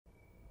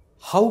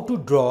How to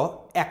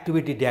draw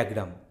activity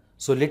diagram.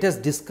 So let us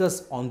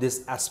discuss on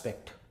this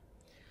aspect.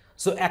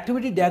 So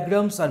activity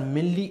diagrams are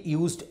mainly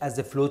used as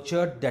a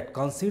flowchart that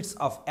consists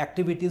of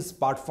activities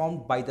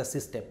performed by the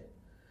system.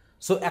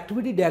 So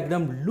activity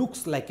diagram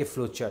looks like a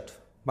flowchart,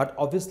 but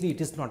obviously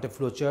it is not a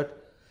flowchart.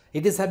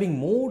 It is having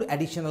more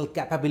additional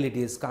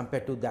capabilities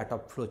compared to that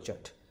of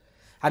flowchart.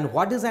 And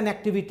what is an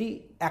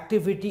activity?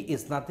 Activity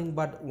is nothing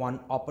but one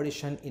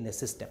operation in a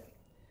system.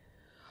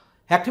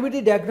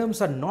 Activity diagrams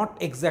are not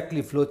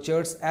exactly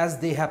flowcharts as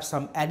they have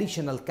some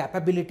additional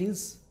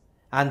capabilities,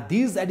 and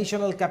these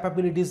additional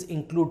capabilities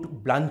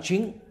include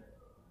branching,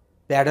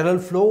 parallel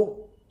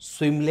flow,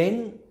 swim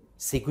lane,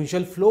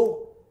 sequential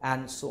flow,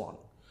 and so on.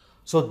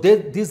 So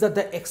these are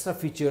the extra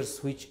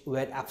features which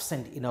were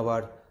absent in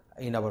our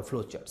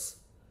flowcharts.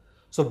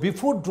 So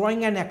before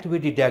drawing an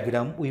activity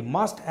diagram, we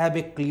must have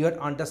a clear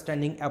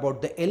understanding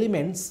about the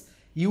elements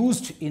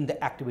used in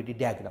the activity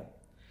diagram.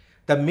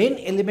 The main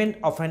element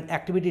of an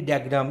activity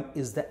diagram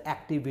is the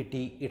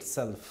activity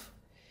itself.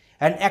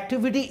 An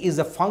activity is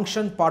a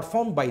function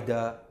performed by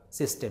the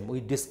system. We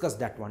discussed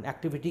that one.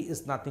 Activity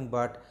is nothing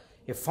but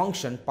a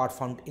function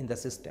performed in the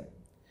system.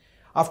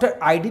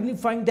 After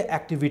identifying the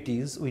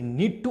activities, we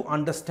need to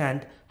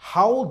understand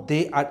how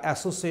they are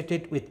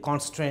associated with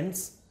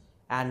constraints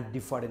and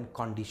different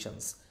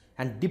conditions.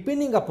 And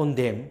depending upon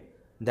them,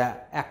 the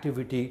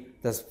activity,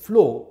 the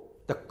flow,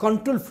 the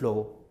control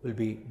flow will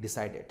be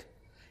decided.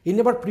 In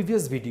our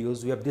previous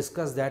videos, we have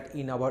discussed that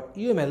in our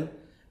UML,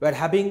 we are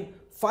having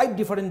 5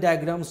 different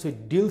diagrams which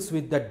deals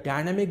with the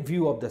dynamic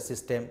view of the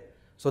system.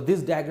 So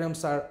these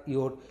diagrams are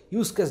your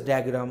use case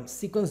diagram,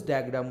 sequence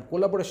diagram,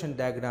 collaboration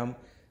diagram,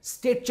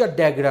 state chart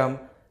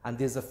diagram, and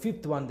there is a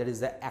 5th one, that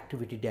is the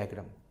activity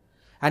diagram.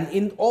 And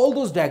in all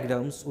those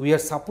diagrams, we are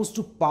supposed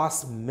to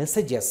pass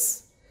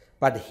messages,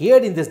 but here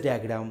in this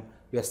diagram,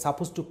 we are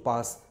supposed to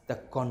pass the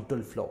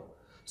control flow.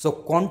 So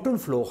control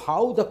flow,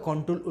 how the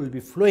control will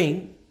be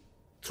flowing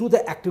through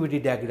the activity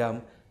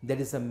diagram, that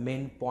is the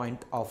main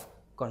point of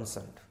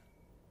concern.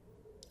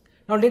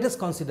 Now let us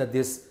consider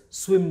this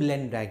swim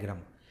lane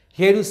diagram.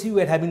 Here you see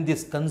we are having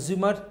this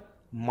consumer,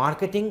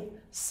 marketing,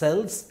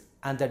 sales,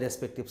 and the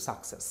respective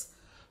success.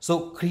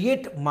 So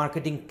create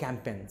marketing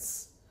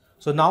campaigns.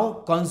 So now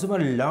consumer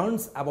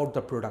learns about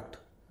the product.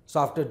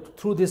 So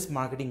through this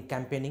marketing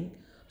campaigning,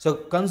 so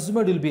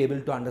consumer will be able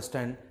to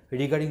understand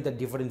regarding the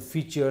different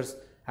features,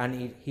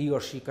 and he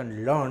or she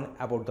can learn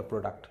about the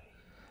product.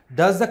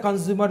 Does the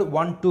consumer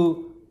want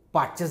to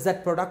purchase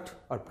that product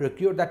or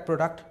procure that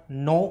product?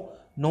 No,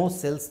 no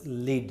sales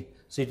lead.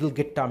 So it will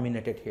get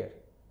terminated here.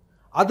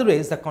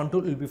 Otherwise, the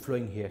control will be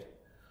flowing here.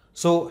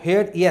 So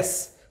here,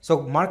 yes.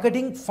 So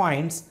marketing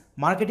finds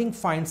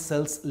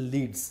sales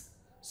leads.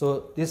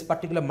 So this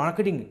particular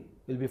marketing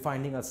will be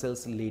finding a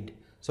sales lead.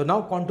 So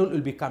now control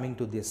will be coming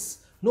to this.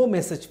 No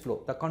message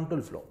flow, the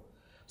control flow.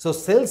 So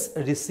sales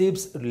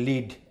receives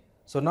lead.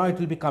 So now it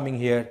will be coming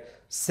here.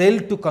 Sell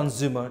to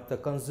consumer, the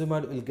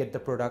consumer will get the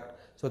product.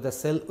 So the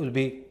sale will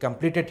be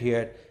completed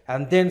here,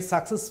 and then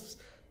success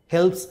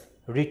helps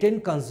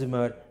retain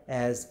consumer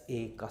as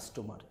a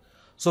customer.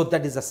 So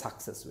that is a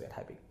success we are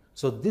having.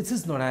 So this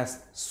is known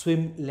as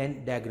swim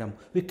lane diagram.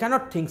 We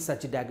cannot think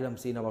such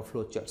diagrams in our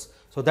flowcharts.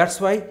 So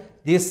that's why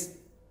this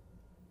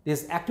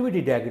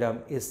activity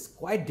diagram is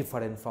quite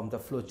different from the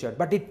flowchart,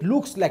 but it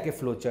looks like a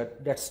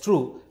flowchart. That's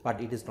true, but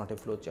it is not a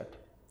flowchart.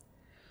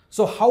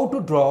 So how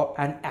to draw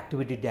an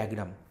activity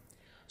diagram?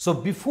 So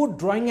before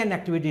drawing an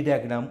activity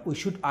diagram, we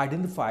should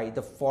identify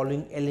the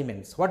following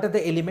elements. What are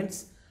the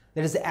elements?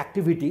 There is the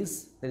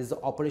activities, there is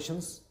the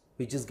operations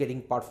which is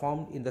getting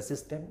performed in the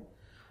system,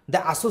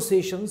 the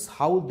associations,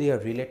 how they are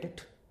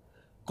related,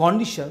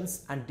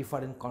 conditions, and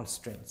different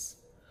constraints.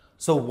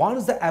 So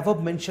once the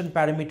above mentioned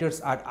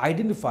parameters are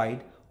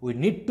identified, we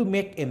need to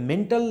make a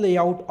mental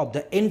layout of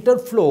the entire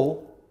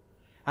flow,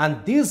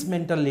 and this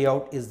mental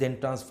layout is then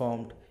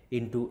transformed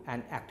into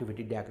an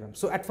activity diagram.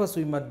 So at first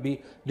we must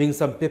be doing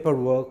some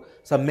paperwork,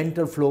 some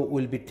mental flow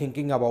we will be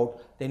thinking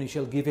about, then we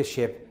shall give a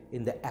shape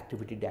in the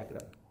activity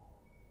diagram.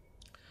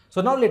 So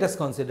now let us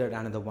consider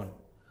another one.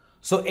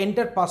 So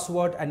enter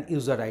password and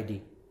user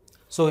ID.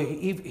 So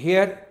if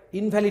here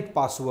invalid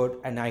password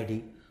and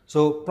ID,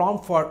 so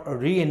prompt for a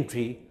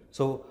re-entry,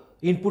 so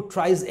input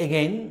tries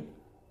again,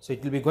 so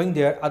it will be going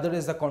there,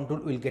 otherwise the control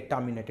will get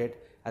terminated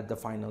at the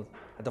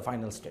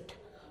final state.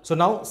 So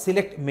now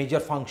select major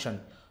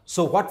function.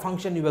 So what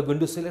function you are going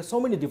to select? So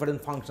many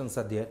different functions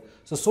are there.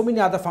 So many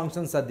other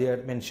functions are there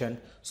mentioned.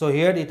 So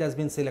here it has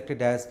been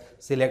selected as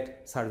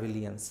select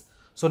surveillance.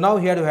 So now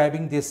here we are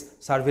having this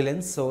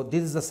surveillance. So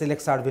this is the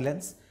select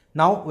surveillance.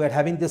 Now we are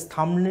having this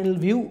thumbnail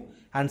view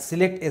and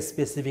select a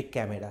specific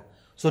camera.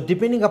 So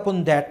depending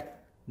upon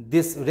that,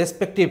 this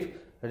respective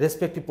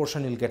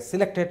portion will get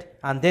selected,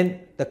 and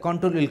then the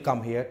control will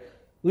come here.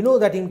 We know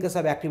that in case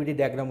of activity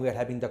diagram, we are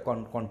having the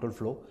control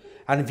flow,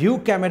 and view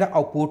camera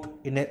output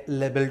in a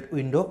labeled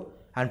window,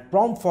 and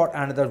prompt for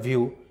another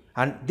view,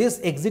 and this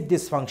exit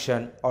this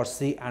function or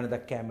see another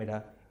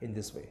camera in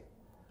this way.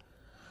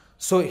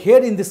 So here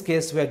in this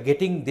case, we are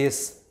getting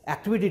this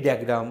activity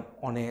diagram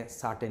on a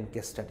certain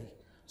case study.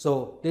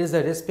 So there is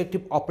a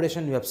respective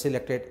operation you have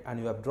selected and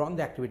you have drawn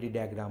the activity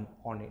diagram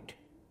on it.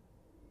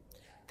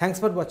 Thanks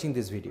for watching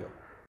this video.